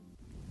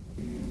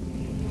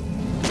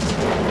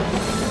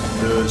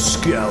The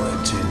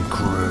Skeleton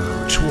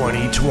Crew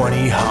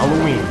 2020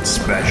 Halloween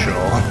Special.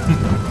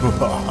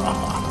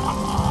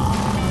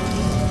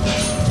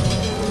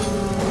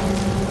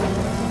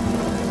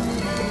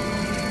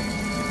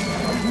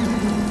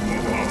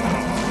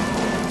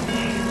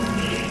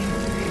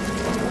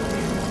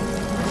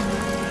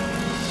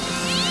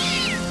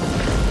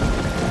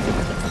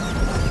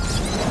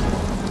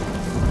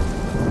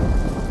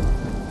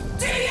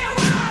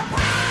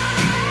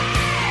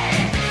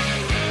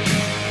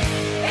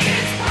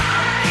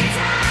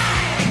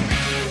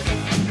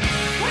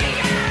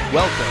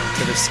 Welcome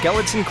to the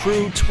Skeleton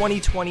Crew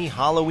 2020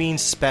 Halloween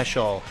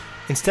Special.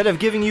 Instead of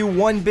giving you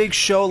one big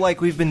show like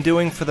we've been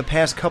doing for the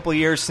past couple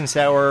years since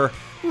our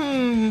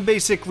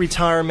basic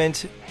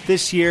retirement,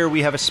 this year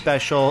we have a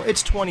special.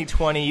 It's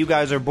 2020. You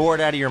guys are bored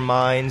out of your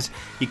minds.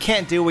 You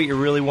can't do what you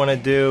really want to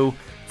do.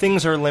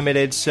 Things are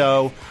limited,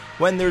 so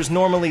when there's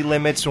normally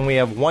limits, when we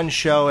have one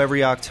show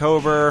every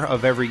October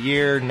of every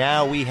year,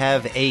 now we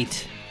have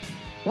 8.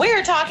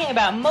 We're talking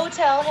about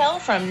Motel Hell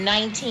from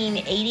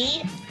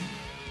 1980.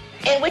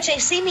 In which a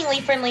seemingly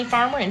friendly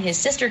farmer and his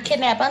sister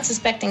kidnap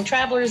unsuspecting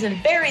travelers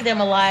and bury them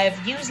alive,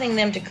 using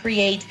them to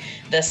create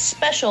the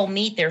special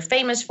meat they're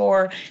famous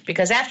for,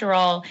 because after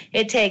all,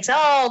 it takes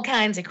all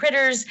kinds of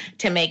critters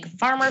to make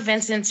Farmer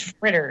Vincent's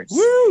fritters.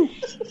 Woo!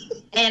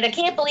 And I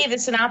can't believe the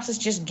synopsis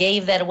just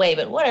gave that away,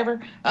 but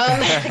whatever,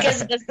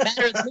 because it doesn't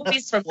matter.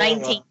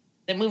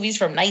 The movie's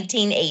from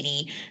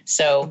 1980,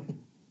 so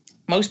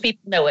most people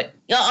know it.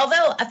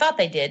 Although I thought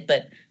they did,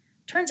 but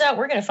turns out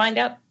we're going to find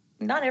out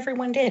not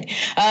everyone did.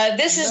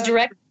 This is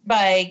directed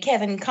by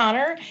Kevin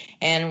Connor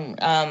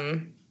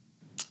and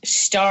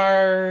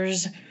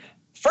stars,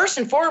 first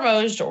and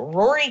foremost,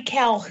 Rory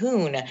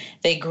Calhoun,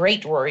 the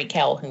great Rory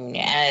Calhoun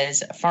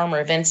as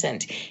Farmer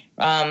Vincent.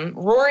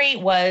 Rory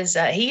was,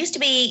 he used to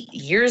be,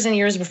 years and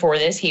years before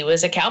this, he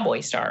was a cowboy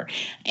star.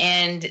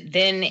 And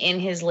then in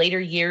his later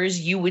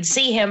years, you would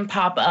see him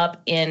pop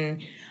up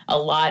in a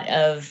lot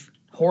of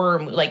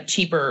horror, like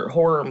cheaper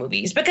horror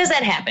movies, because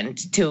that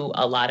happened to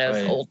a lot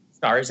of old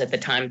stars at the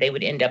time. They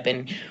would end up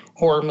in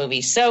horror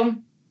movies. So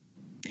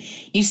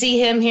you see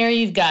him here.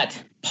 You've got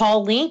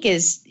Paul Link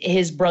is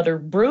his brother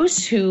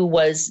Bruce, who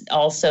was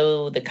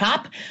also the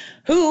cop,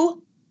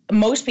 who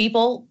most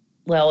people,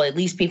 well, at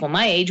least people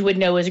my age, would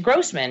know as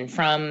Grossman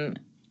from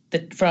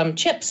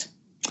Chips.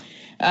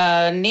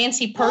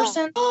 Nancy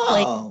Person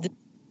played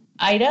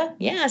Ida.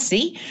 Yeah,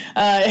 see?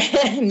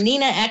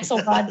 Nina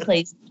Axelrod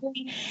plays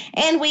Julie.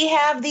 And we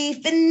have the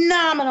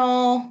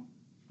phenomenal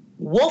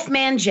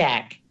Wolfman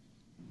Jack.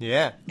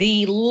 Yeah.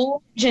 The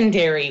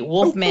legendary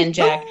Wolfman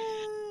Jack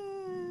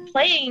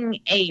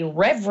playing a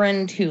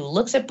reverend who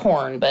looks at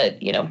porn,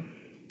 but, you know,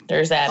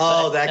 there's that.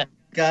 That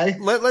guy?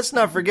 Let's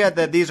not forget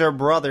that these are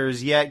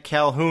brothers, yet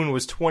Calhoun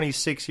was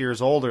 26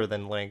 years older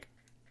than Link.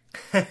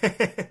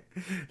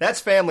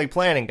 That's family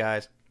planning,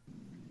 guys.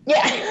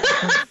 Yeah.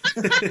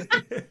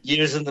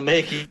 Years in the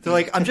making. They're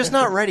like, I'm just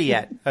not ready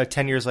yet.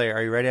 10 years later,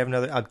 are you ready to have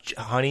another?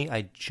 Honey,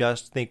 I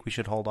just think we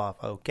should hold off.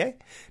 Okay.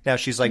 Now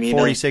she's like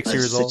 46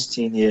 years old.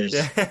 16 years.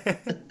 Yeah.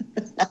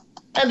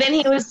 And then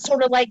he was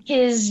sort of like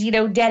his,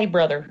 daddy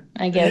brother,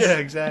 I guess. Yeah,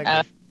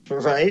 exactly.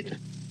 Right?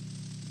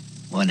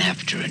 One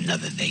after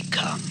another they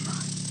come.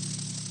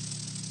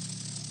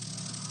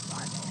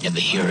 Never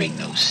hearing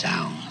those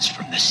sounds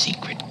from the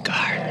secret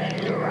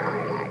garden.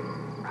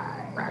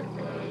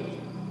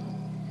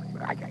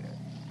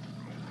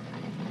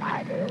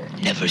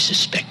 Never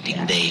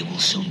suspecting they will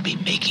soon be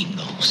making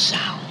those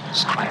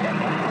sounds.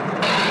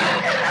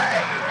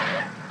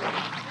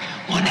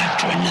 One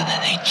after another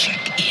they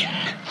check in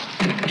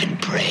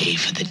and pray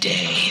for the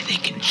day they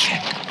can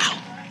check out.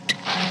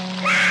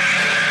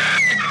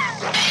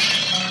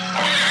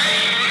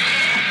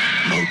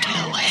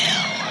 Motel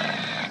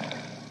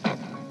Hell.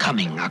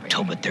 Coming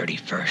October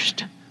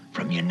 31st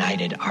from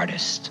United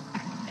Artists.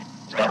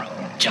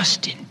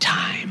 Just in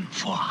time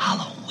for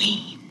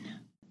Halloween.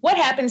 What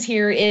happens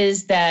here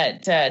is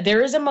that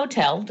there is a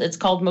motel. It's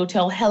called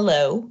Motel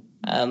Hello,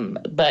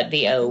 but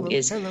the O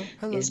is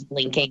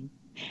blinking.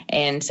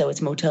 And so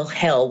it's Motel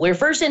Hell. We're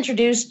first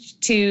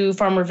introduced to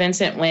Farmer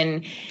Vincent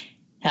when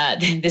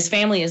this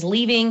family is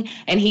leaving,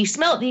 and he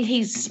sells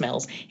these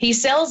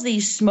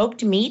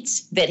smoked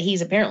meats that he's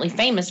apparently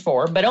famous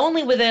for, but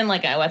only within,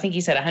 I think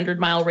he said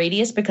 100-mile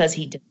radius, because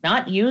he did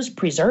not use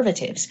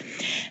preservatives.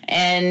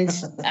 And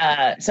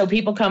so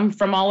people come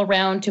from all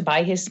around to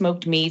buy his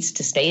smoked meats,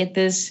 to stay at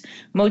this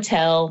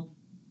motel,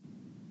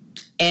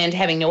 and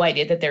having no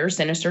idea that there are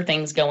sinister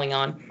things going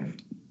on.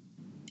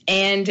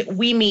 And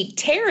we meet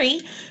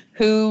Terry,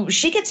 who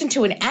she gets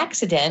into an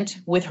accident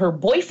with her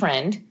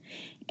boyfriend,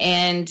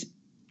 and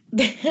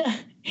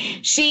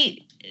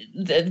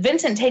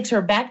Vincent takes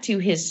her back to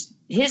his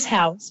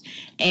house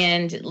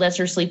and lets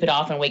her sleep it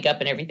off and wake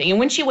up and everything. And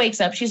when she wakes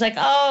up, she's like,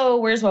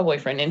 "Oh, where's my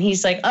boyfriend?" And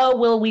he's like, "Oh,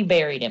 well, we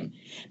buried him."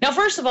 Now,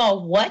 first of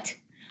all, what?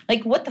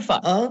 What the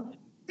fuck?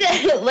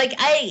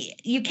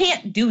 You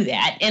can't do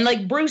that.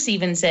 And Bruce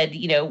even said,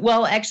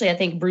 well, actually, I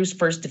think Bruce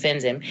first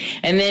defends him.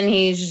 And then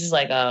he's just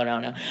like, "Oh,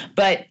 no."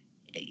 But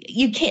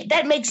you can't,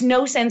 that makes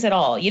no sense at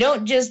all. You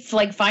don't just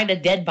like find a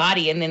dead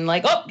body and then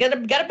like, oh,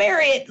 gotta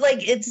bury it.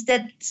 Like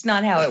that's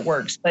not how it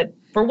works. But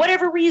for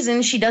whatever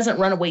reason, she doesn't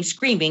run away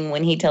screaming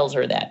when he tells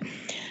her that.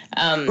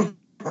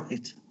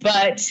 Right.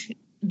 But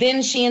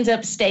then she ends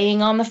up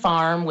staying on the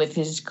farm with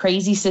his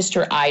crazy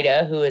sister,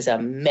 Ida, who is a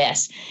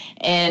mess.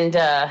 And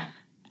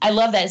I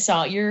love that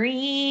song. You're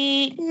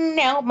eating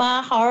out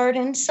my heart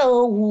and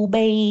soul,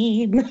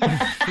 babe.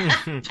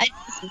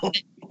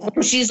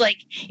 She's like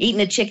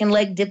eating a chicken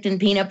leg dipped in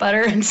peanut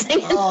butter and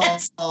singing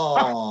that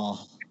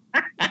song.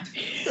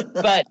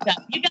 But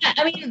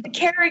the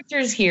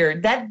characters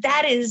here,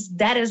 that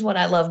is what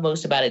I love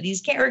most about it.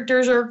 These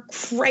characters are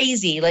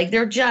crazy. Like,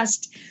 they're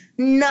just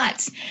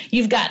nuts.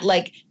 You've got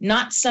like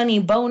not Sonny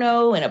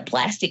Bono in a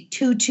plastic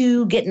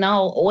tutu getting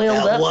all oiled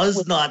up. That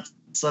was not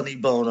Sonny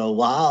Bono.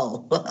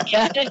 Wow.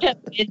 Yeah,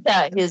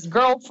 it's his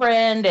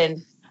girlfriend,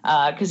 and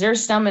because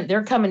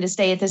they're coming to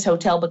stay at this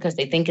hotel because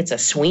they think it's a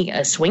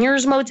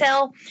swingers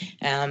motel.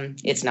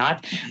 It's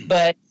not,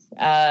 but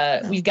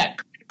we've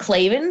got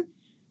Clavin,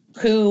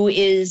 who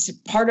is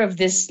part of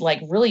this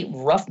like really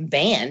rough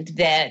band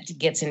that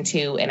gets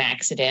into an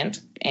accident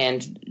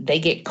and they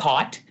get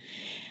caught.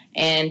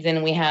 And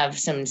then we have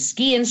some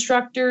ski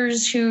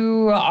instructors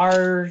who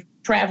are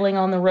traveling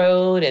on the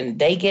road and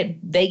they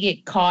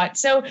get caught.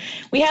 So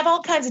we have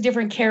all kinds of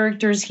different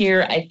characters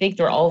here. I think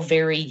they're all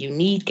very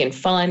unique and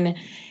fun.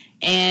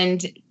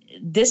 And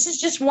this is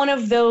just one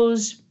of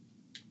those,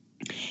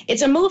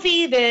 it's a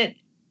movie that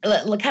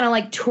kind of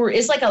like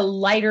it's like a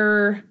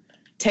lighter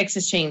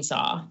Texas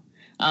Chainsaw.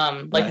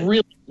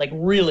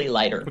 Really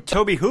lighter. Well,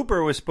 Toby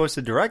Hooper was supposed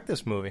to direct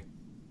this movie.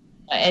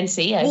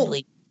 NC, I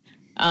believe.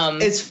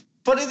 It's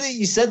funny that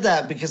you said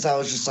that because I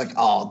was just like,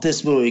 oh,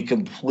 this movie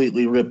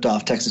completely ripped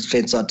off Texas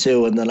Chainsaw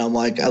 2. And then I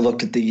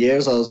looked at the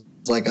years, I was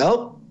like,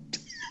 oh.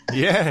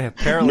 Yeah,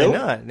 apparently nope.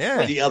 not.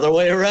 Yeah. The other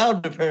way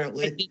around,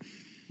 apparently.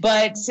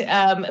 But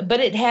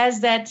it has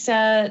that,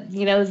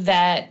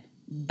 that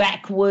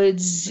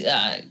backwoods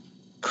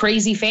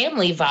crazy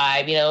family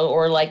vibe,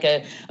 or like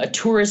a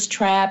tourist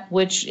trap,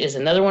 which is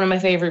another one of my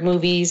favorite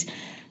movies.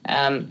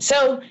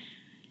 So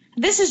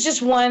this is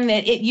just one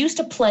that it used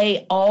to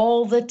play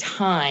all the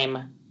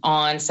time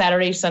on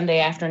Saturday, Sunday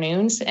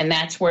afternoons. And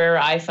that's where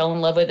I fell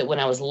in love with it when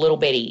I was a little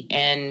bitty.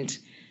 And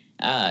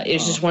it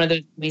was just one of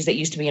those movies that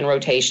used to be in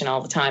rotation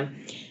all the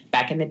time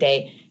back in the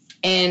day.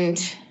 And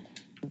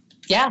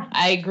yeah,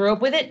 I grew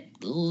up with it,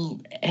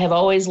 have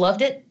always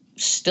loved it,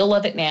 still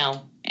love it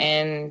now.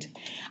 And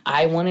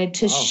I wanted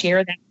to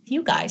share that with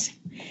you guys.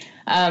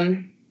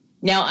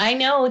 Now, I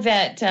know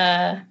that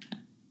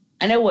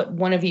I know what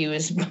one of you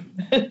is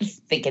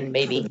thinking,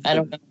 maybe. I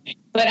don't know.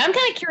 But I'm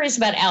kind of curious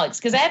about Alex,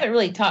 because I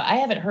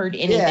haven't heard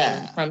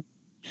anything from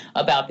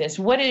about this.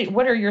 What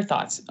are your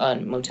thoughts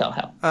on Motel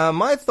Hell?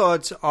 My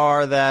thoughts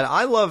are that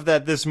I love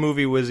that this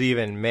movie was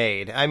even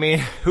made. I mean,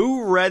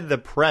 who read the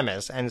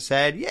premise and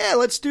said, yeah,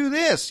 let's do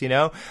this,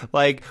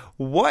 Like,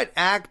 what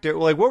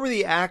were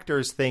the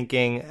actors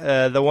thinking,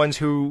 the ones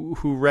who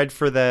read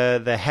for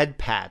the head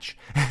patch?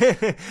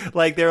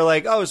 Like, they're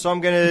like, oh, so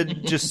I'm gonna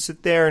just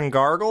sit there and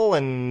gargle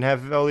and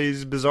have all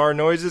these bizarre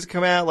noises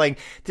come out? Like,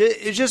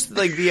 it's just,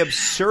 like, the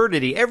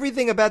absurdity.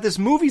 Everything about this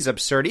movie's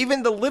absurd.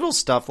 Even the little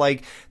stuff,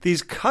 like,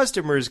 these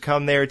customers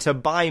come there to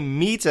buy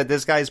meats at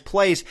this guy's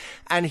place,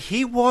 and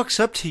he walks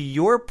up to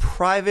your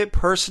private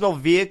personal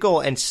vehicle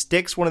and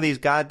sticks one of these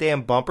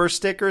goddamn bumper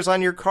stickers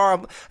on your car.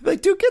 I'm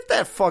like, dude, get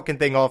that fucking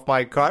thing off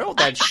my car. I don't want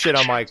that shit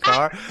on my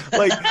car.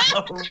 Like,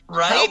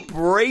 right? How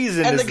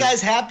brazen and is the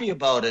guy's happy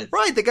about it.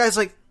 Right, the guy's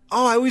like,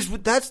 oh,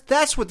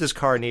 that's what this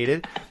car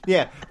needed.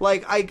 Yeah,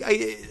 like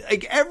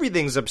like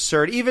everything's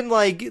absurd. Even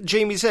like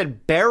Jamie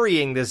said,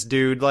 burying this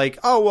dude. Like,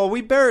 oh well,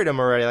 we buried him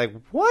already. Like,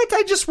 what?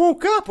 I just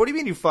woke up. What do you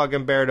mean you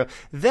fucking buried him?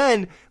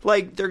 Then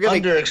like they're gonna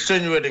under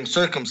extenuating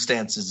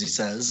circumstances. He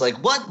says,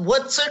 like,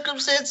 what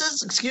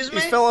circumstances? Excuse me.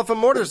 He fell off a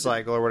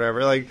motorcycle or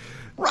whatever. Like,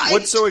 right.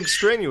 What's so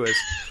extraneous?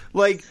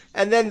 Like,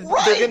 and then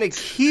they're going to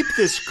keep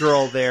this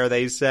girl there,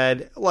 they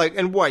said. Like,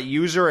 and what,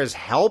 use her as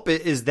help?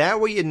 Is that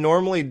what you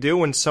normally do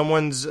when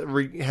someone's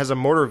has a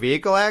motor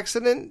vehicle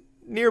accident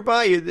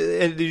nearby?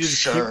 And you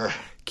just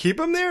keep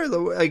them there?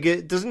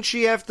 Like, doesn't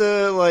she have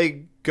to,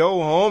 like,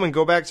 go home and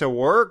go back to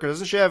work? Or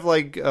doesn't she have,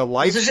 like, a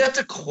life? Doesn't she have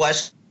to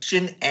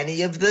question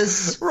any of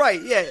this?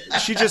 Right, yeah.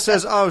 She just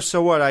says, oh,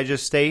 so what? I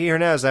just stay here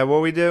now? Is that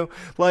what we do?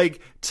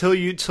 Like, till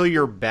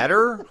you're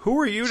better? Who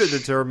are you to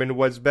determine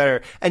what's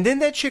better? And didn't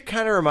that chick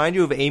kind of remind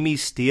you of Amy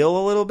Steele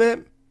a little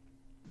bit?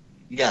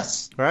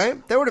 Yes.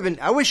 Right? That would have been,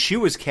 I wish she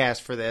was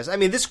cast for this. I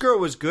mean, this girl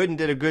was good and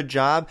did a good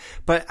job,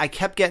 but I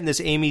kept getting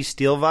this Amy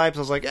Steele vibes. I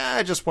was like,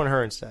 I just want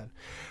her instead.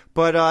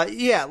 But,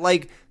 yeah,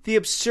 like, the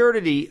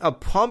absurdity, a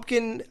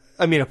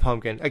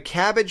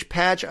cabbage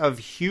patch of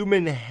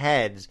human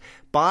heads,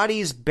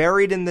 bodies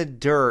buried in the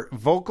dirt,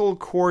 vocal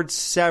cords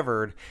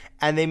severed,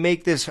 and they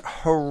make this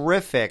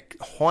horrific,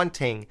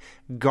 haunting,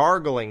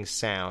 gargling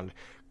sound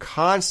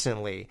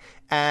constantly.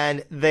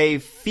 And they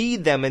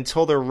feed them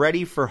until they're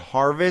ready for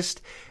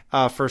harvest.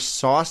 for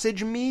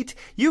sausage meat,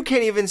 you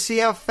can't even see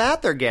how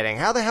fat they're getting.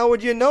 How the hell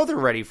would you know they're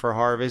ready for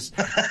harvest?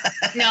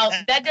 No,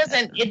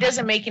 it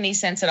doesn't make any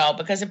sense at all,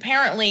 because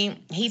apparently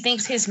he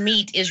thinks his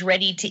meat is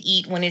ready to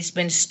eat when it's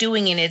been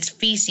stewing in its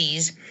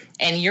feces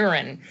and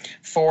urine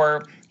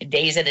for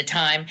days at a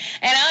time.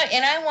 And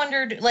I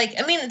wondered, like,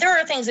 I mean, there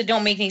are things that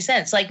don't make any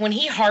sense. Like when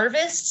he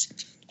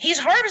harvests, he's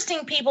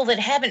harvesting people that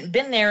haven't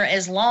been there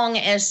as long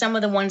as some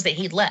of the ones that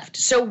he left.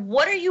 So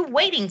what are you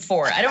waiting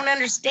for? I don't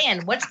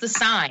understand. What's the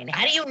sign?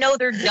 How do you know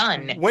they're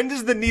done? When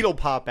does the needle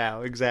pop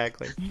out?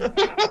 Exactly.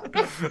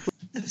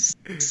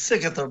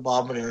 Stick a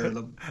thermometer in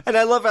them. And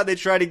I love how they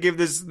try to give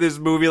this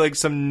movie like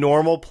some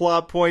normal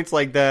plot points,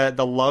 like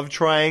the love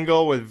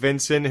triangle with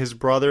Vincent, his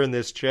brother, and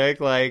this chick.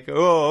 Like,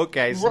 oh,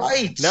 okay, so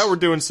right. Now we're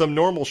doing some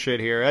normal shit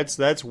here.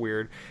 That's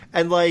weird.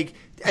 And like,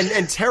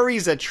 and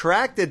Terry's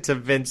attracted to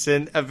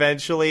Vincent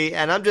eventually,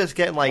 and I'm just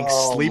getting like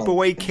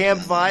sleepaway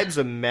camp vibes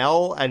of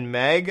Mel and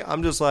Meg.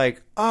 I'm just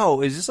like,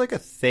 oh, is this like a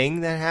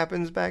thing that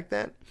happens back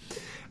then?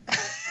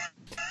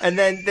 And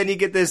then you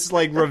get this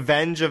like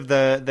revenge of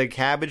the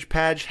Cabbage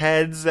Patch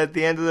Heads at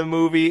the end of the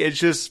movie. It's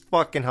just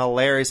fucking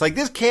hilarious. Like,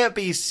 this can't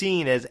be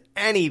seen as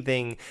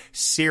anything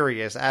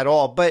serious at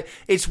all. But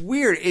it's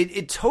weird.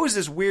 It toes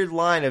this weird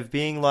line of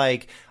being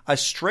like a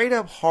straight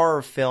up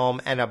horror film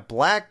and a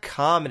black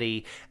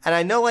comedy. And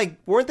I know, like,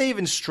 weren't they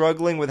even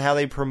struggling with how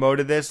they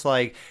promoted this?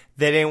 Like,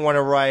 they didn't want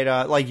to write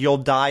like "You'll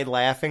Die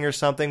Laughing" or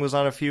something was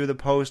on a few of the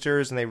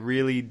posters, and they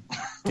really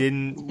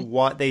didn't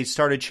want. They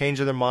started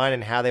changing their mind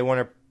and how they want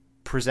to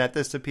present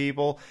this to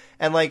people.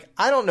 And like,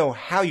 I don't know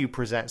how you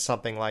present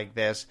something like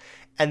this,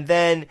 and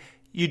then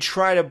you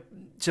try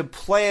to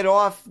play it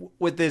off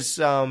with this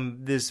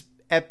this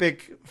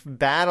epic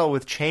battle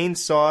with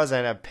chainsaws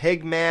and a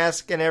pig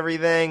mask and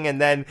everything,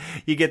 and then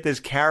you get this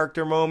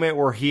character moment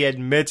where he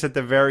admits at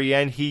the very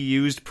end he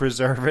used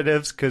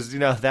preservatives because, you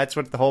know, that's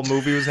what the whole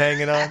movie was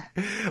hanging on.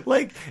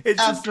 Like, it's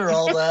after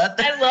all that.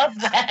 I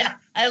love that.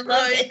 I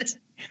love it.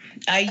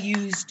 I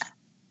used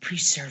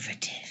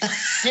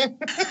preservatives.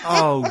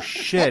 Oh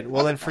shit.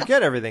 Well, then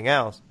forget everything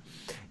else.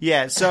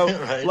 Yeah, so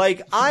Right.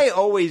 like, I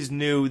always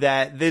knew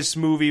that this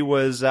movie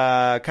was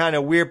kind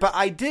of weird, but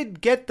I did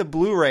get the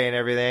Blu-ray and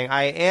everything.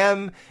 I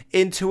am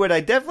into it.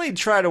 I definitely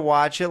try to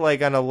watch it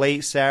like on a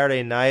late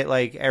Saturday night,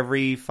 like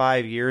every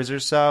 5 years or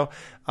so.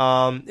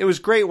 It was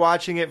great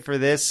watching it for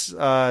this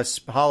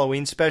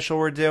Halloween special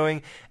we're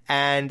doing.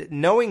 And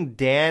knowing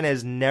Dan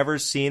has never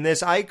seen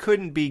this, I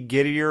couldn't be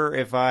giddier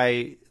if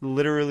I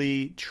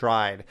literally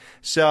tried.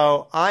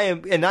 So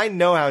and I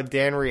know how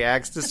Dan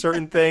reacts to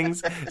certain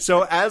things.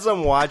 So as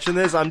I'm watching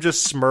this, I'm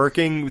just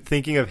smirking,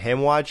 thinking of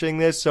him watching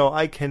this. So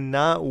I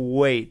cannot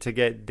wait to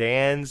get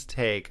Dan's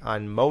take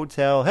on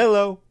Motel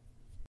Hello.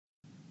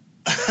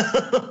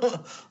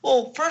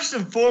 Well, first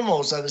and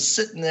foremost, I was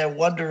sitting there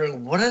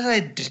wondering, what did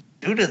I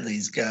do to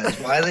these guys?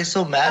 Why are they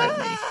so mad at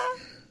me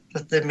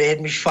that they made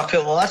me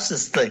fucking watch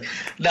this thing?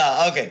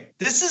 No, okay.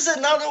 This is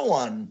another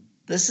one.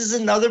 This is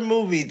another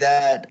movie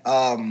that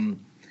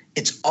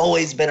it's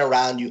always been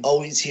around. You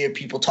always hear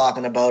people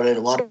talking about it.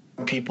 A lot of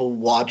people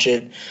watch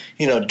it,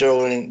 you know,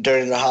 during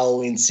the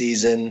Halloween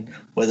season,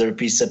 whether it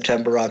be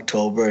September,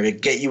 October, to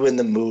get you in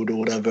the mood or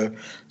whatever.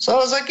 So I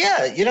was like,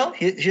 yeah, you know,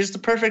 here's the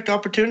perfect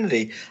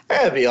opportunity. I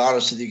gotta be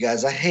honest with you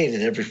guys. I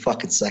hated every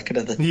fucking second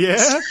of this.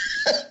 Yeah?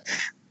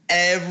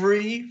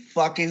 Every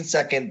fucking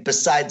second,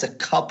 besides a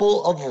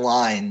couple of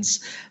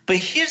lines. But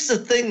here's the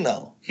thing,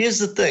 though. Here's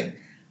the thing.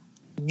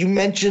 You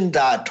mentioned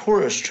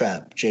Tourist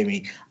Trap,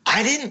 Jamie.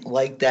 I didn't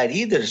like that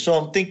either. So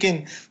I'm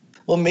thinking,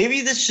 well,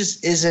 maybe this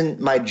just isn't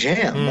my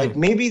jam. Like,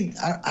 maybe,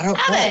 I don't know.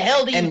 How the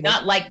hell do you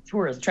not like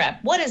Tourist Trap?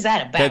 What is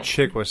that about? That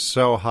chick was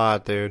so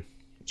hot, dude.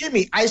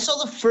 Jimmy, I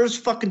saw the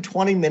first fucking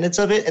 20 minutes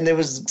of it, and there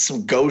was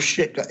some ghost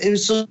shit. It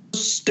was so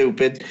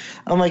stupid.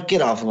 I'm like,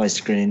 get off of my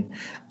screen.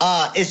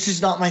 It's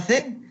just not my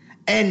thing.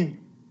 And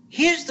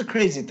here's the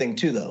crazy thing,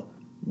 too, though.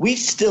 We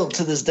still,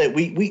 to this day,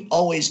 we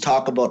always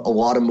talk about a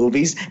lot of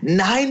movies.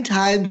 9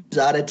 times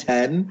out of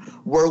 10,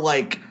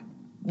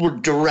 we're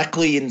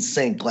directly in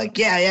sync. Like,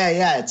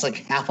 yeah. It's like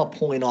half a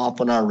point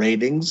off on our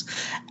ratings.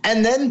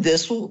 And then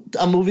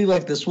a movie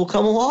like this will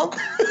come along,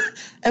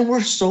 and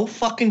we're so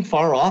fucking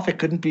far off, it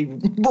couldn't be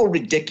more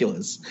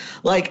ridiculous.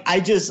 Like,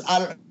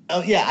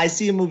 I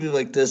see a movie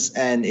like this,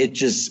 and it's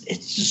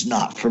just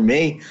not for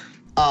me.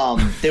 I'll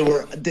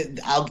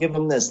give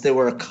them this. There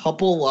were a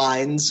couple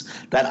lines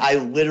that I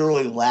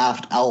literally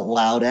laughed out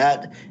loud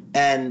at,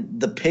 and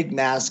the pig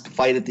mask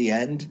fight at the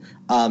end,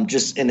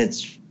 just in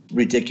its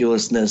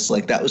ridiculousness,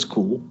 like, that was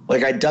cool.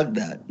 Like, I dug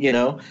that, you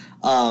know?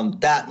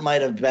 That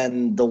might have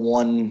been the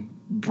one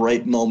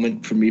bright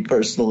moment for me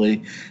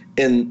personally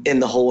in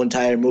the whole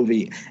entire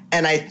movie.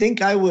 And I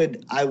think I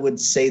would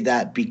say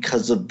that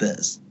because of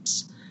this.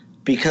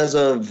 Because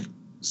of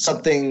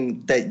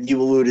something that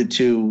you alluded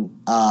to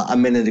a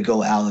minute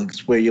ago,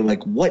 Alex, where you're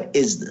like, what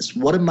is this?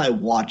 What am I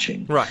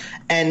watching? Right.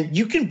 And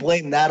you can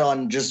blame that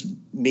on just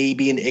me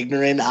being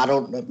ignorant. I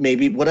don't know,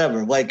 maybe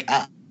whatever. Like,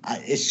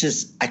 it's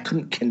just I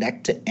couldn't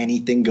connect to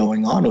anything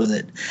going on with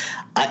it.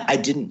 I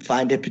didn't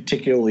find it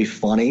particularly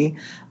funny.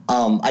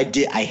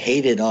 I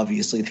hated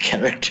obviously the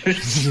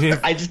characters.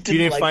 I just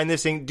didn't find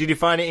this. Did you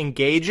find it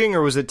engaging,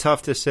 or was it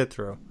tough to sit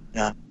through?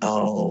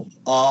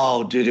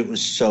 Oh, dude, it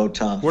was so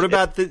tough. What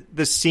about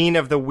the scene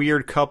of the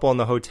weird couple in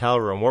the hotel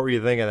room? What were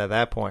you thinking at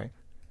that point?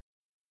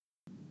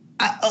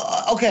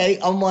 Okay,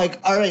 I'm like,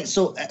 all right,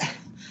 so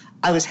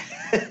I was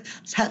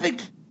having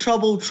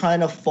trouble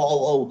trying to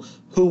follow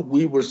who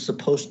we were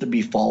supposed to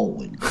be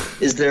following.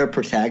 Is there a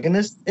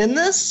protagonist in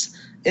this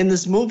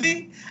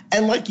movie?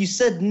 And like you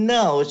said,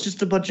 no, it's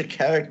just a bunch of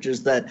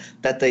characters that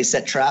they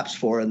set traps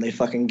for and they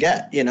fucking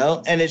get, you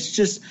know? And it's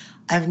just,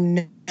 I've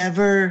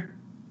never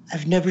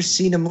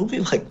seen a movie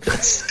like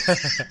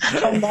this.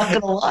 I'm not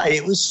going to lie.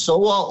 It was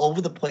so all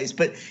over the place.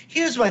 But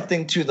here's my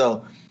thing too,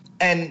 though.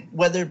 And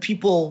whether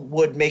people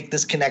would make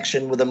this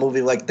connection with a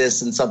movie like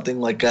this and something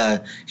like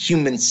a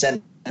Human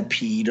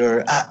Centipede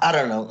or I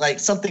don't know, like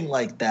something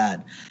like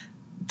that,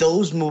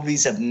 those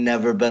movies have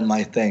never been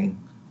my thing.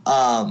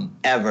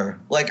 Ever.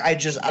 Like I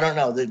don't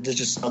know. There's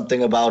just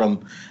something about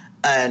them.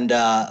 And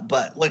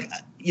but like,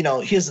 you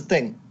know, here's the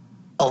thing: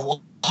 a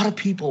lot of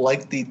people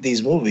like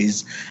these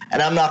movies,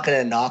 and I'm not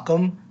going to knock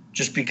them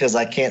just because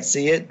I can't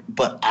see it.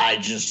 But I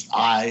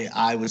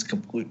was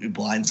completely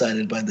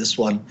blindsided by this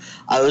one.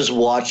 I was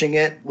watching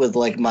it with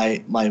like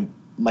my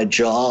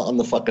jaw on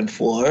the fucking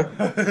floor.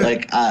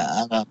 Like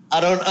I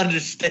don't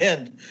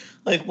understand.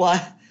 Like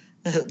why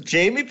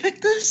Jamie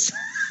picked this?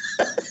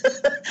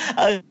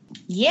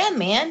 Yeah,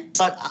 man.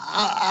 But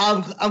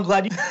I'm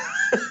glad you.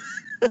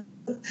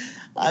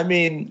 I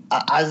mean,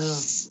 I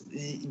just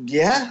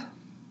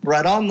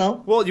right on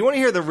though. Well, you want to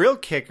hear the real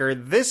kicker?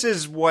 This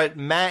is what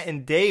Matt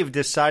and Dave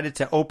decided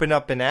to open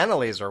up Banana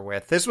Laser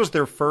with. This was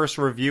their first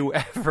review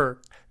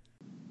ever.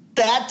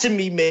 That to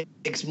me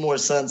makes more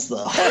sense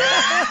though.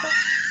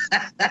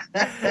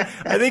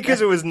 I think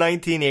because it was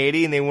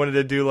 1980 and they wanted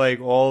to do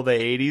like all the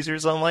 80s or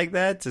something like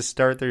that to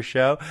start their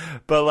show.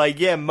 But like,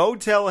 yeah,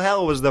 Motel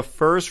Hell was the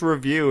first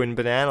review in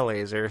Banana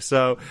Laser.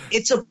 So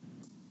it's a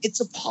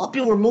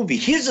popular movie.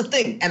 Here's the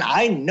thing, and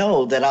I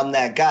know that I'm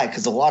that guy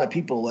because a lot of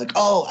people are like,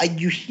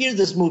 you hear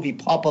this movie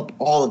pop up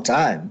all the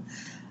time.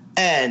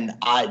 And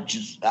I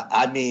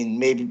mean,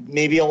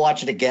 maybe I'll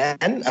watch it again.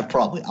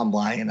 I'm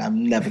lying.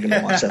 I'm never going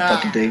to watch that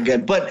fucking thing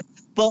again. But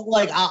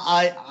like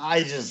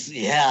I just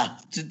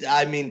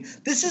I mean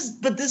this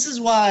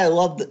is why I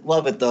love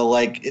it though.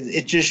 Like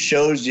it just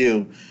shows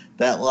you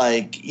that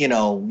like, you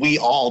know, we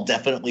all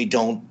definitely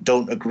don't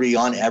agree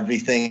on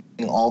everything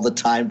all the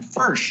time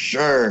for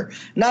sure.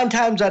 9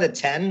 times out of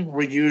 10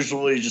 we're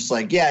usually just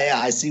like yeah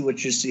I see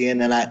what you're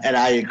seeing and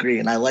I agree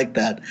and I like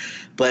that.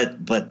 But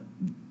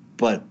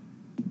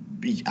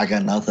I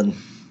got nothing.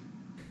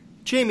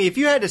 Jamie, if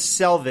you had to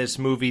sell this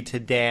movie to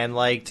Dan,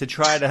 like to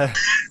try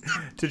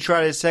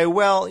to say,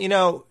 well, you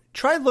know,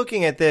 try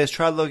looking at this,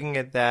 try looking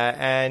at that,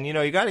 and you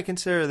know, you got to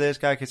consider this,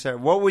 got to consider.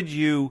 What would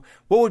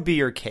be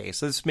your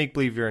case? Let's make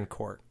believe you're in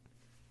court.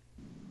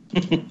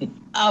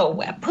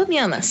 Oh, put me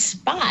on the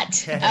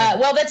spot.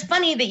 Well, that's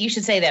funny that you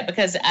should say that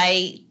because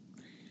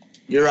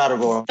you're out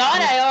of order.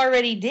 Thought I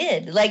already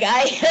did. Like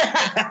I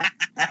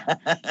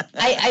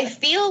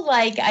feel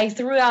like I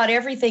threw out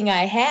everything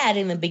I had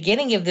in the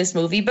beginning of this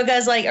movie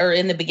or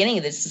in the beginning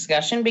of this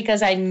discussion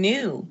because I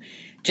knew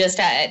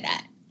I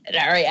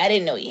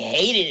didn't know he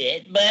hated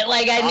it, but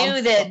like I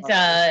knew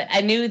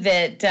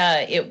that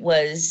it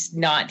was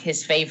not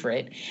his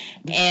favorite.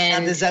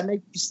 And now, does that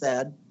make you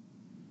sad?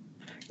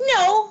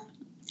 No,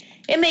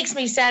 it makes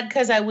me sad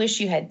because I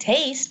wish you had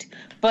taste.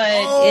 But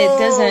it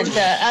doesn't.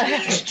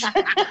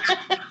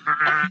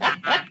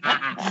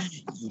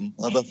 You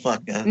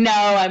motherfucker. No,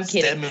 I'm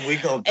kidding.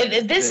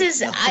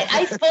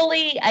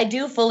 I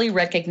do fully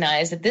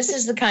recognize that this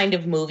is the kind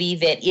of movie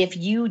that if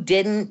you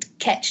didn't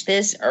catch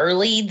this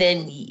early,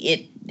 then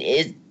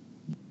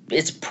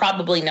it's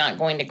probably not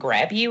going to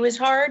grab you as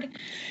hard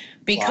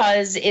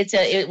because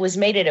it was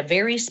made at a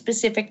very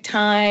specific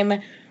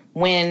time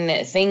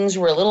when things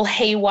were a little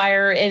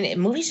haywire, and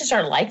movies just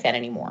aren't like that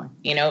anymore,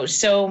 you know?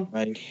 So,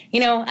 right. You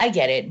know, I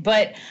get it.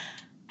 But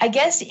I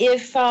guess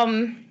if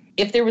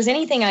there was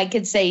anything I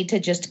could say to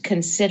just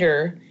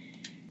consider,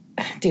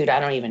 dude,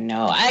 I don't even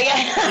know.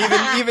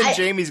 Even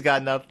Jamie's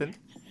got nothing.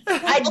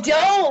 I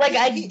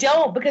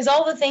don't, because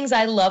all the things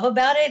I love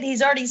about it,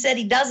 he's already said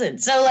he doesn't.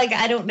 So, like,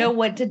 I don't know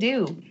what to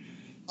do.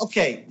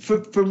 Okay,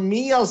 for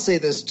me, I'll say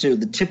this too.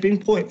 The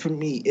tipping point for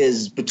me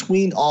is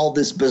between all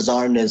this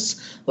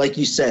bizarreness, like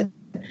you said,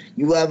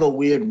 you have a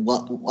weird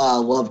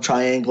love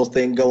triangle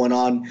thing going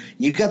on.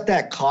 You got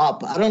that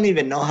cop. I don't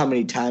even know how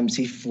many times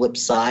he flipped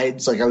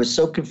sides. Like, I was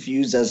so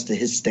confused as to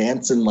his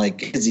stance and,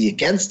 like, is he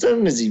against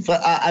him? Is he?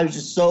 I was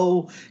just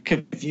so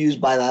confused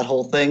by that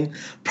whole thing.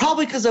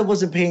 Probably because I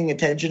wasn't paying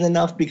attention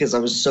enough because I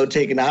was so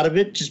taken out of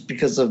it just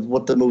because of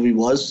what the movie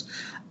was.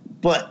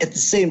 But at the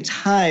same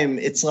time,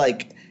 it's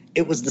like –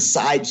 it was the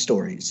side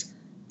stories.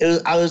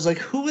 I was like,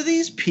 who are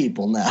these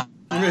people now?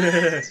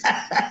 They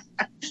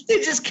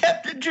just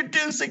kept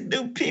introducing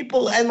new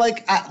people. And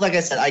like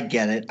I said, I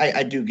get it.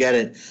 I do get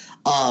it.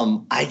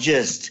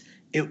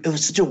 It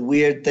was such a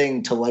weird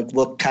thing to like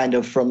look kind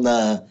of from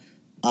the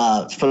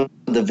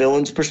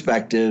villain's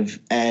perspective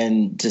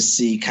and to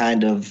see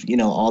kind of, you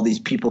know, all these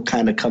people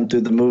kind of come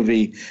through the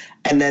movie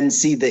and then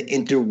see the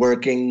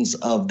interworkings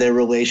of their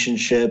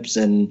relationships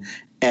and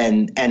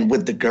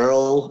with the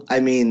girl. I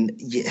mean,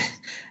 yeah.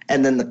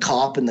 And then the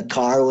cop in the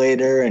car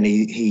later, and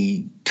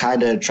he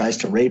kind of tries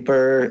to rape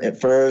her at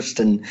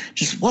first, and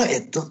just what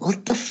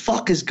the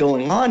fuck is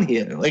going on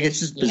here? Like,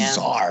 it's just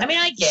bizarre. I mean,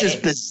 I get it's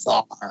just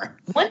bizarre.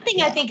 One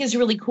thing I think is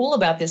really cool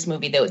about this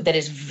movie, though, that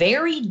is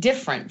very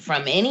different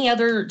from any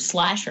other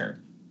slasher.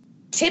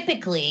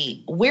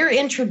 Typically, we're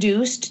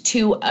introduced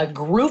to a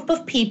group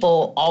of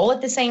people all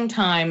at the same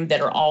time that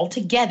are all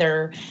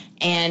together,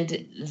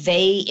 and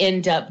they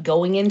end up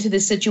going into the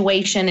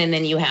situation, and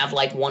then you have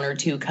like one or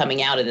two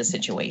coming out of the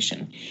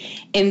situation.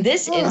 In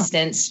this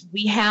instance,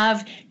 we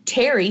have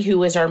Terry,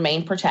 who is our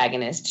main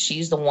protagonist.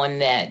 She's the one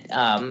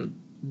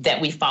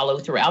that we follow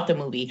throughout the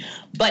movie.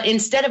 But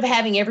instead of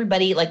having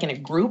everybody like in a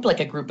group, like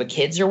a group of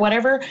kids or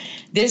whatever,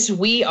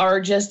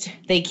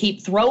 they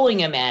keep throwing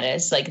them at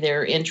us. Like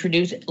they're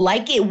introduced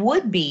like it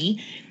would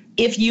be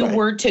if you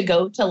were to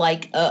go to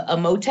like a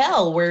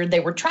motel where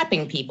they were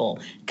trapping people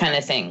kind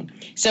of thing.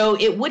 So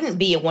it wouldn't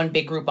be a one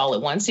big group all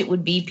at once. It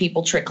would be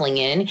people trickling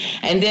in.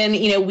 And then,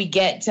 you know, we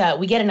get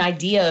an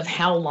idea of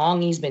how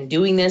long he's been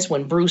doing this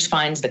when Bruce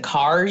finds the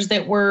cars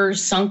that were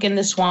sunk in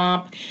the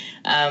swamp.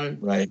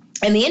 Right.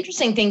 And the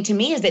interesting thing to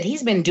me is that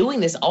he's been doing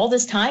this all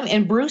this time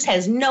and Bruce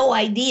has no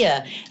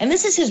idea. And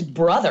this is his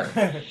brother.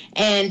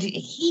 And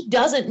he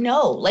doesn't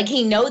know. Like,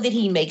 he know that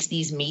he makes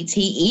these meats.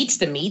 He eats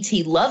the meats.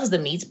 He loves the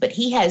meats. But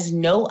he has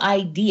no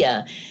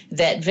idea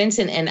that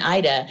Vincent and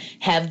Ida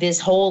have this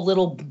whole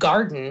little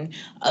garden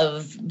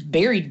of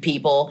buried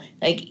people.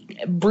 Like,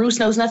 Bruce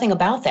knows nothing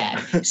about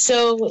that.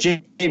 So,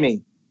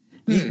 Jamie,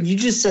 you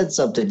just said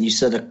something. You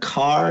said a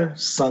car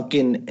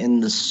sunken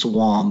in the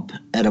swamp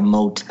at a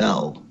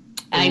motel.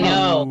 I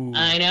know.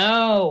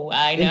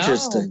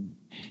 Interesting.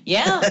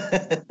 Yeah.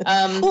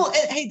 Well,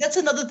 hey, that's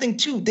another thing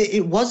too.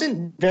 It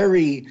wasn't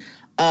very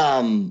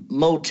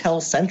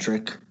motel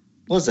centric,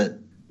 was it?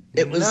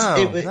 It was.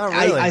 No, not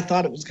really. I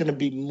thought it was going to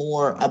be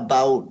more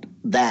about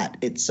that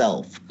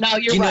itself. No,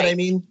 Do you know what I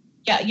mean?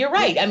 Yeah, you're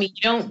right. I mean,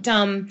 you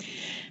don't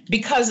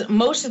because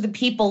most of the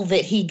people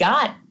that he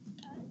got.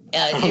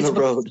 On the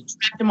road.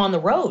 Trapped him on the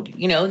road,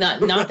 you know, not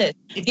that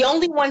the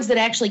only ones that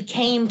actually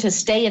came to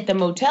stay at the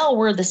motel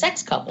were the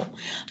sex couple,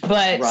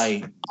 but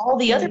all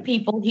the other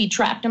people, he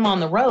trapped them on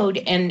the road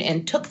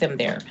and took them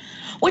there,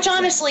 which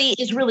honestly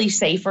is really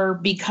safer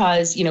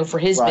because, you know, for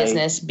his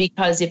business,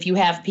 because if you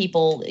have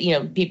people, you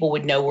know, people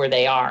would know where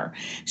they are.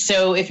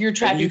 So if you're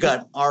trapped, you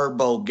got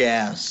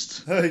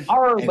Arbogast.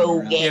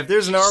 Arbogast. Yeah, if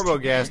there's an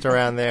Arbogast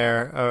around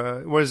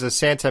there, what is it,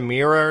 Santa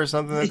Mira or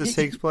something that this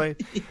takes place?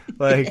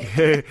 Like,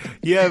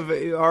 you have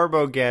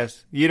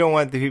Arbogast. You don't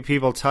want the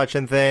people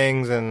touching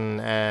things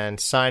and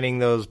signing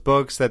those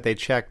books that they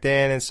checked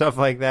in and stuff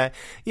like that.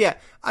 Yeah,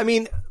 I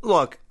mean,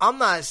 look, I'm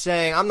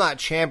not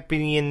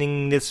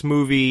championing this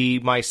movie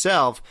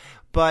myself,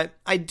 but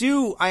I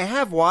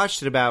have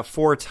watched it about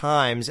 4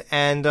 times,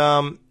 and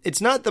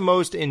it's not the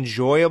most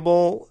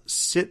enjoyable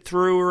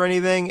sit-through or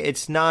anything.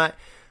 It's not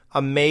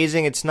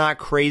amazing. It's not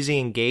crazy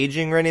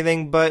engaging or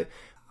anything, but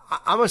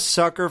I'm a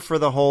sucker for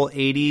the whole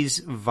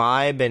 80s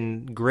vibe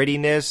and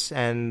grittiness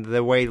and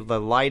the way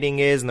the lighting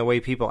is and the way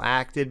people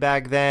acted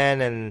back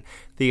then and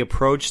the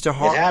approach to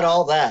horror. It had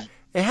all that.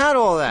 It had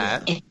all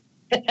that.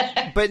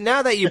 But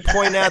now that you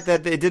point out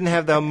that it didn't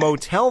have the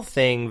motel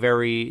thing,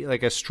 very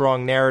like a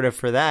strong narrative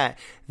for that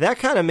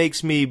kind of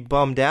makes me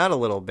bummed out a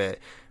little bit.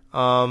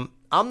 I'm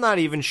not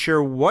even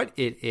sure what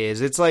it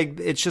is. It's like,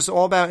 it's just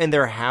all about in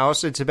their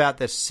house. It's about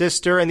the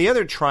sister. And the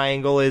other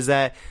triangle is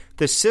that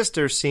the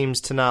sister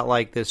seems to not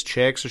like this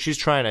chick. So she's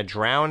trying to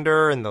drown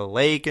her in the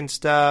lake and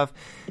stuff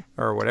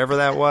or whatever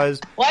that was.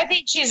 Well, I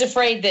think she's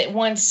afraid that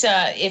once,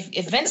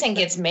 if Vincent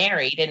gets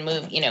married and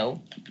move, you know,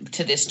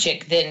 to this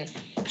chick, then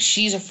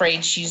she's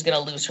afraid she's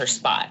going to lose her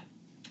spot.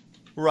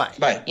 Right.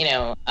 You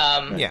know,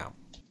 yeah.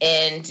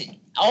 And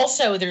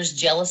also there's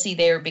jealousy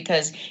there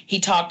because he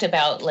talked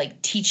about like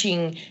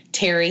teaching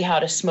Terry how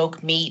to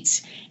smoke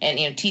meats and,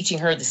 you know, teaching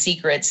her the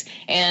secrets,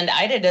 and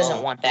Ida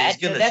doesn't want that.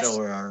 He's gonna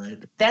show her, all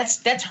right.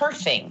 That's her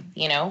thing,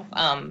 you know.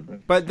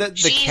 But the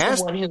she's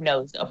the one who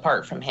knows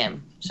apart from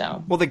him.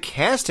 So well, the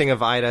casting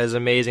of Ida is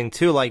amazing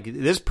too. Like,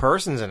 this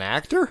person's an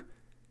actor.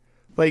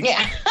 Like,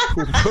 yeah.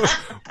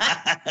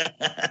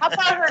 How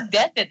about her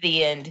death at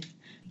the end?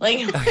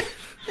 Like.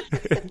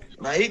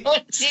 Right?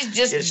 She's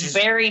just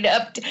buried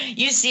up.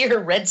 You see her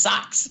red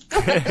socks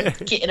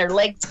and her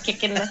legs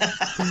kicking.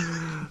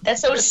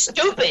 That's so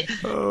stupid.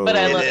 But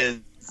I love it.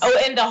 Oh,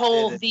 and the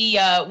whole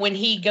when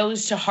he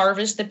goes to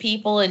harvest the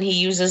people and he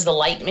uses the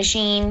light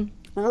machine.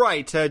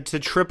 Right, to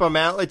trip them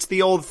out. It's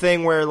the old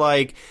thing where,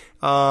 like,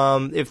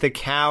 if the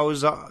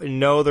cows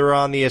know they're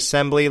on the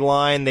assembly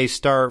line, they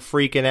start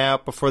freaking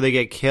out before they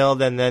get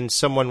killed, and then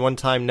someone one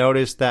time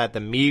noticed that the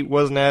meat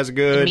wasn't as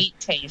good. The meat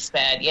tastes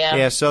bad, yeah.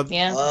 Yeah, so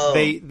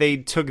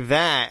they took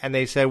that, and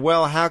they said,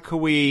 well, how could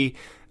we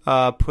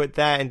put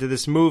that into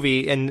this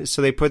movie, and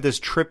so they put this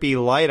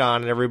trippy light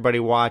on and everybody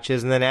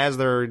watches, and then as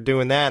they're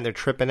doing that and they're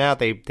tripping out,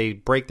 they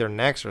break their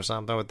necks or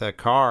something with the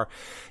car.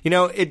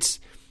 It's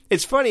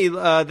funny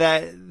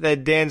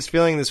that Dan's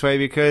feeling this way,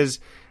 because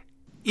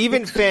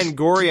even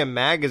Fangoria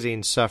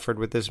magazine suffered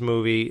with this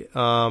movie.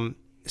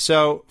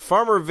 So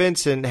Farmer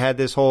Vincent had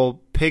this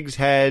whole pig's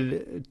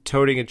head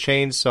toting a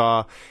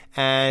chainsaw,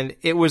 and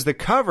it was the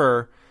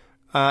cover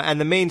and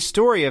the main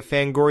story of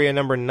Fangoria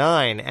number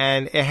 9,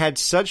 and it had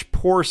such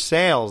poor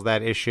sales,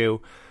 that issue.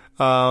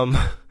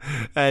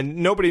 And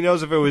nobody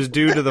knows if it was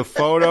due to the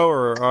photo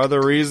or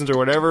other reasons or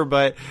whatever,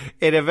 but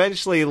it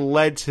eventually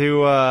led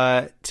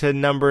to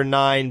number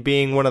 9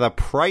 being one of the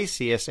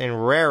priciest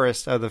and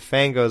rarest of the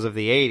Fangos of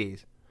the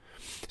 80s.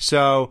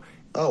 So,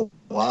 oh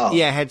wow,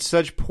 yeah, it had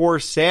such poor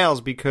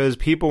sales because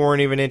people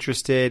weren't even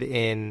interested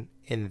in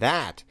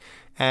that.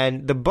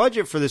 And the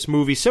budget for this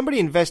movie, somebody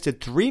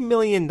invested $3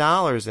 million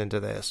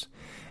into this,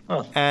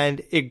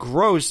 and it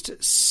grossed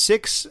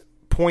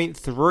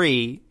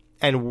 6.3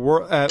 and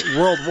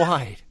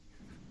worldwide.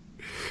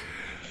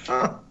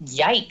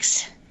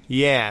 Yikes.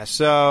 Yeah,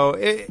 so...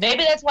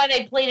 maybe that's why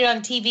they played it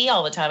on TV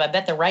all the time. I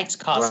bet the rights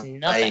cost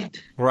nothing.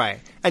 Right.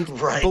 And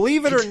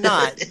believe it or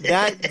not,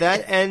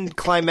 that end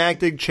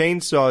climactic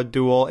chainsaw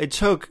duel, it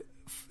took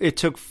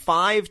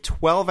 5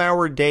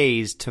 12-hour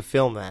days to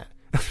film that.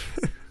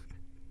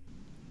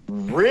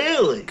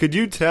 Really? Could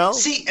you tell?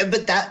 See,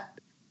 but that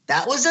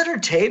was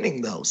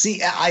entertaining, though.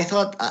 See, I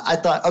thought,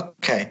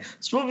 okay,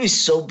 this movie's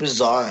so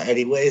bizarre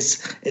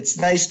anyways. It's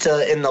nice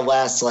to, in the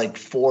last,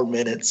 4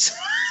 minutes,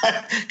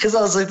 because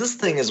I was like, this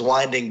thing is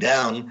winding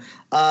down.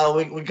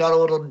 We got a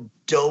little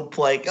dope,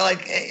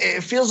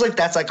 it feels like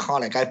that's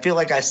iconic. I feel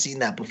like I've seen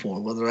that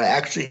before, whether I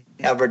actually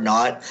have or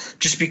not,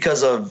 just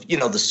because of,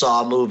 the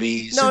Saw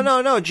movies.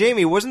 No,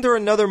 Jamie, wasn't there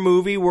another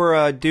movie where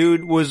a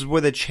dude was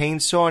with a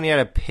chainsaw and he had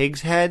a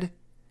pig's head?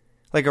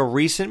 Like a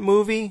recent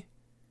movie?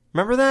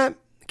 Remember that?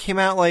 It came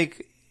out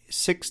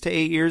 6 to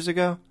 8 years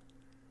ago.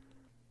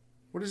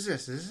 What is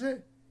this? Is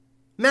it?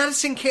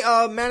 Madison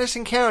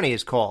County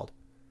is called.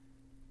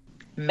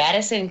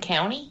 Madison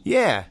County?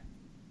 Yeah.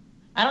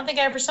 I don't think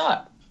I ever saw it.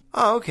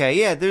 Oh, okay.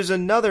 Yeah, there's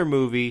another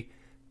movie.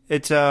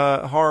 It's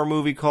a horror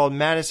movie called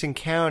Madison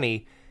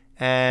County,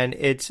 and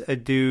it's a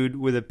dude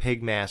with a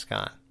pig mask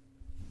on.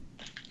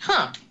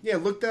 Huh. Yeah,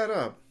 look that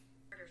up.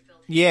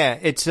 Yeah,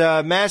 it's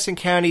a Madison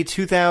County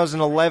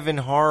 2011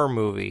 horror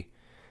movie.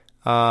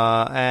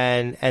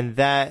 And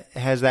that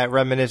has that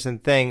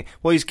reminiscent thing.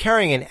 Well, he's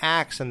carrying an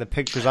axe in the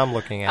pictures I'm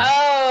looking at.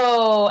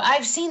 Oh,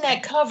 I've seen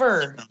that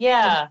cover.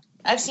 Yeah,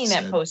 I've seen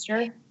that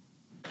poster.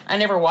 I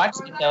never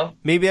watched it, though.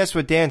 Maybe that's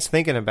what Dan's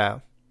thinking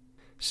about.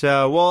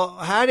 So, well,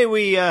 how do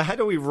we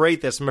rate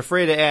this? I'm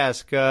afraid to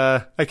ask.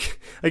 I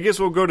guess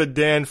we'll go to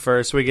Dan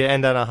first so we can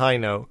end on a high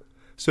note.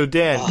 So,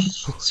 Dan,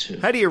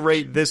 how do you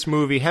rate this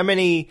movie? How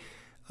many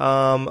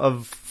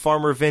of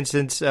Farmer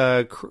Vincent's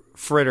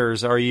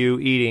fritters are you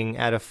eating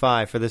out of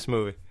 5 for this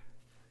movie?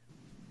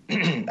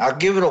 I'll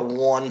give it a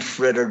 1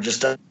 fritter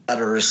just out of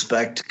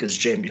respect because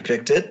Jamie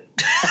picked it.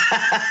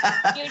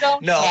 You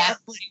don't have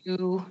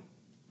to.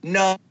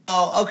 No,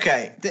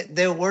 okay.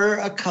 There were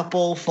a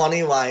couple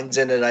funny lines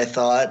in it, I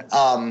thought.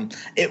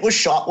 It was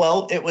shot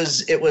well. It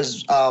was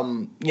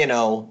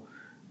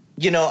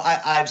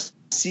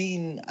I've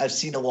seen a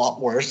lot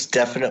worse,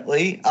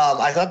 definitely.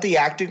 I thought the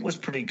acting was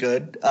pretty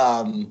good.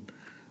 You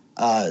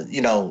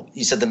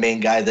said the main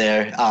guy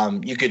there.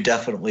 You could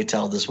definitely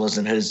tell this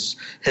wasn't his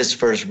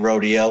first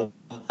rodeo.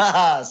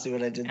 See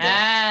what I did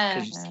there?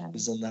 'Cause he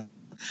was in that.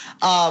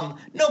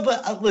 No,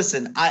 but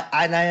listen,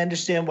 I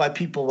understand why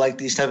people like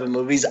these type of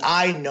movies.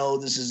 I know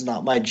this is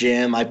not my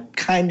jam. I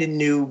kind of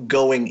knew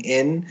going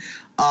in,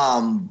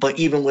 but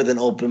even with an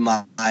open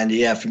mind,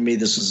 yeah, for me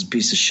this was a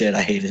piece of shit.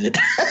 I hated it.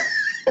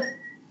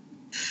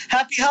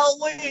 Happy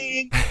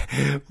Halloween!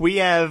 We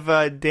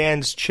have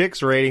Dan's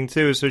Chicks rating,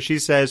 too. So she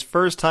says,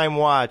 first time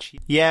watch.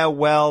 Yeah,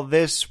 well,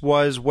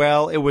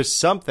 it was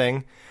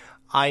something.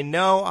 I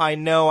know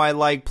I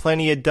like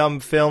plenty of dumb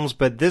films,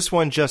 but this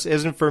one just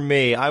isn't for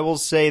me. I will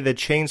say the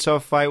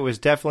chainsaw fight was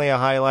definitely a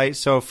highlight,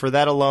 so for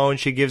that alone,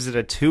 she gives it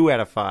a 2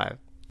 out of 5.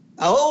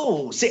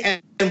 Oh, see,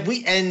 and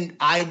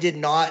I did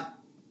not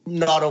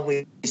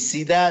only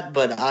see that,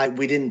 but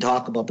we didn't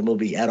talk about the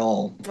movie at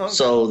all. Okay.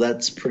 So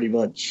that's pretty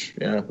much,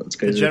 that's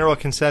crazy. The general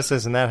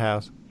consensus in that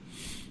house.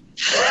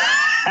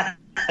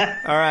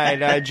 All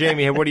right,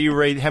 Jamie, what do you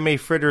rate? How many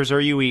fritters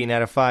are you eating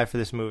out of 5 for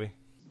this movie?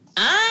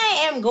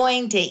 I am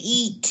going to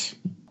eat.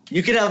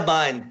 You can have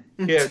mine.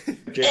 Here,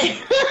 Jamie.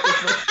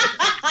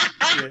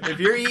 If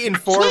you're eating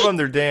 4 of them,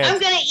 they're Dan's. I'm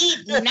going to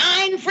eat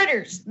 9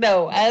 fritters.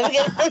 No, I'm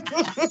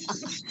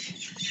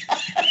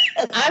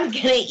going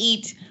to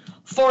eat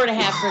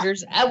 4.5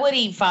 fritters. I would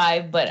eat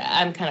 5, but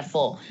I'm kind of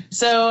full.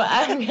 So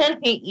I'm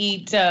going to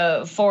eat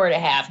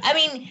 4.5. I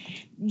mean,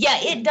 yeah,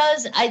 it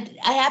does. I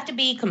have to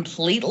be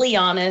completely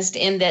honest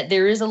in that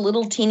there is a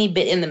little teeny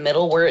bit in the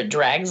middle where it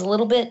drags a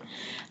little bit.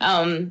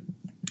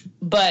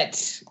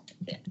 But,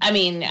 I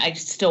mean, I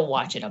still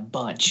watch it a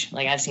bunch.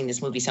 Like, I've seen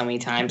this movie so many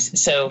times.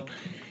 So,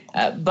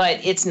 but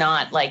it's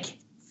not,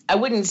 I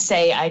wouldn't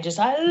say I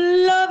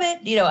love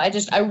it. You know,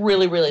 I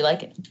really, really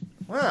like it.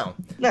 Wow.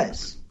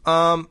 Nice.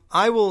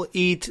 I will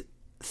eat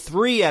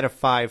 3 out of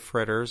 5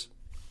 fritters.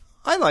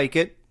 I like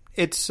it.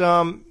 It's,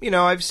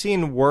 I've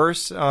seen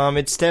worse.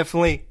 It's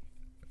definitely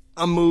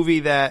a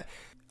movie that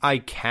I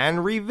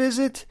can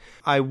revisit.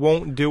 I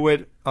won't do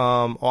it,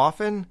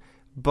 often.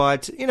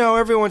 But,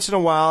 every once in a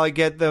while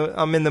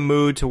I'm in the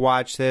mood to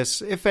watch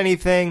this. If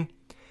anything,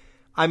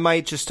 I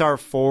might just start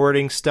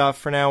forwarding stuff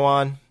from now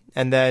on.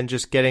 And then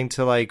just getting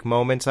to, like,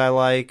 moments I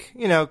like,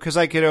 because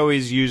I could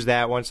always use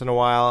that once in a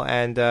while.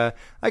 And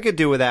I could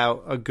do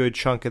without a good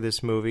chunk of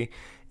this movie.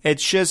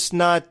 It's just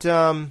not,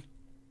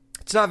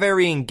 it's not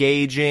very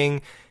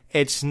engaging.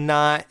 It's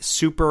not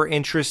super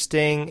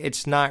interesting.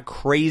 It's not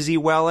crazy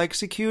well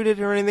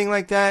executed or anything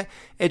like that.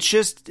 It's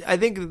just, I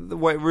think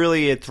what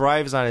really it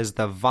thrives on is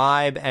the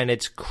vibe and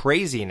its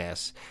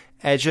craziness.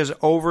 It's just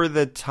over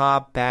the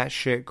top,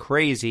 batshit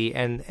crazy,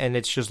 and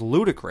it's just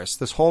ludicrous.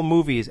 This whole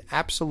movie is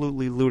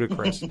absolutely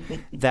ludicrous.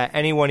 That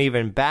anyone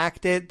even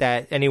backed it,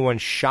 that anyone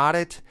shot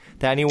it,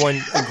 that anyone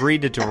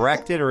agreed to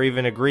direct it, or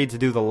even agreed to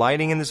do the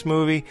lighting in this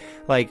movie.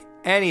 Like,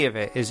 any of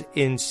it is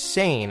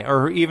insane.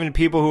 Or even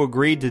people who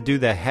agreed to do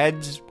the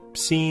heads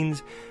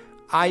scenes.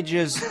 I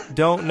just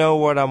don't know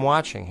what I'm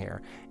watching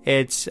here.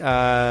 It's,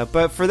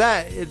 but for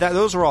that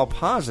those are all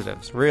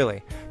positives,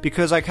 really,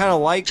 because I kind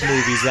of like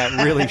movies that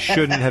really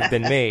shouldn't have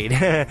been made.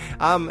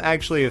 I'm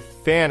actually a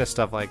fan of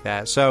stuff like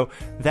that, so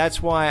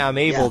that's why I'm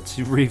able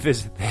to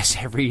revisit this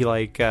every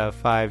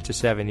 5 to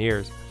 7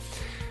 years.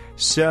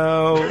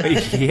 So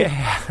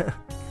yeah,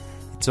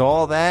 it's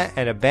all that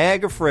and a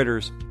bag of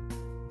fritters.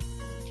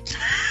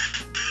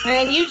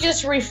 And you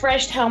just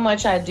refreshed how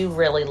much I do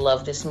really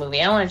love this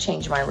movie. I want to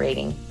change my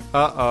rating.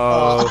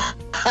 Uh-oh.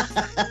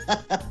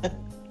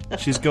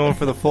 She's going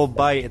for the full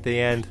bite at the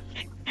end.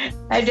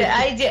 I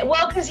did.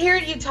 Well, because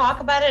hearing you talk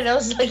about it, I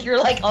was like, you're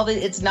like, oh,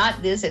 it's not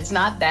this, it's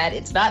not that,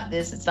 it's not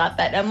this, it's not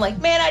that. And I'm like,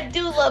 man, I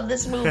do love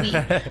this movie.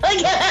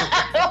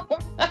 I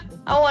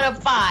want a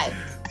 5.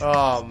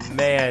 Oh,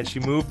 man,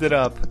 she moved it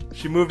up.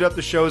 She moved up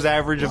the show's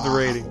average of the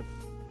rating.